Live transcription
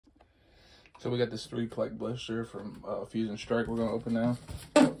So we got this 3-collect Blister from Fusion Strike we're gonna open now.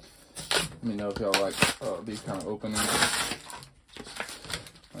 Let me know if y'all like these kind of openings. Just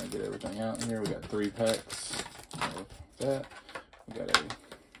gonna get everything out here. We got 3 packs of that. We got a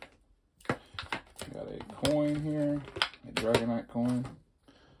coin here, a Dragonite coin.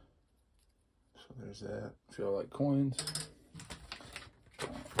 So there's that. If y'all like coins.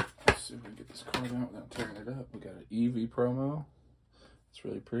 Let's see if we can get this card out without tearing it up. We got an Eevee promo. It's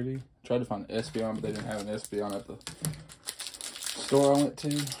really pretty. Tried to find an Espeon, but they didn't have an Espeon at the store I went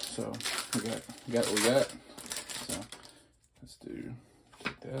to. So we got what we got. So let's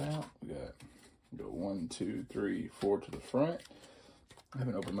take that out. We go 1, 2, 3, 4 to the front. I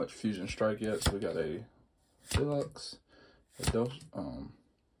haven't opened much Fusion Strike yet, so we got a Deluxe, a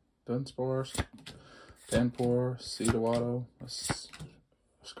Dunsparce, Danpor, Cedawato, a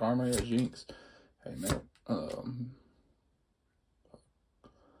Skarmory, a Jinx, a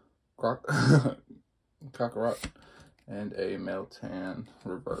Kakarot, and a Meltan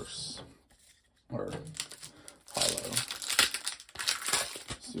reverse or hollow.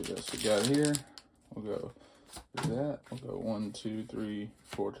 Let's see what else we got here. We'll go do that. We'll go 1, 2, 3,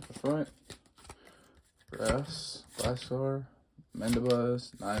 4 to the front. Grass, Blastoise,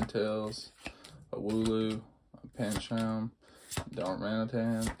 Mandibuzz, Ninetales, a Wooloo, a Pancham,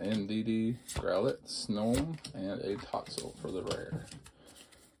 Darmanitan, NDD, Growlithe, Snom, and a Toxel for the rare.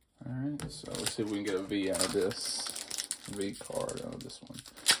 Alright, so let's see if we can get a V out of this. V card out of this one.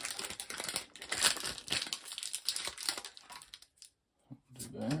 Do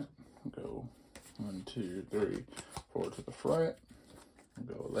that. Go 1, 2, 3, 4 to the front.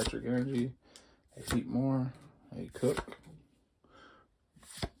 Go Electric Energy, a Heatmore, a Cook,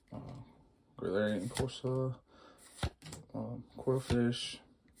 Galarian Corsola, Corfish,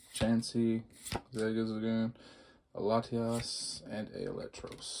 Chansey, Zagazagoon, a Latias, and a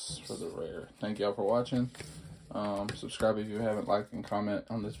Electros for the rare. Thank y'all for watching. Subscribe if you haven't, liked and comment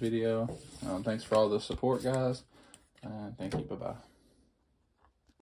on this video. Thanks for all the support, guys. Thank you. Bye-bye.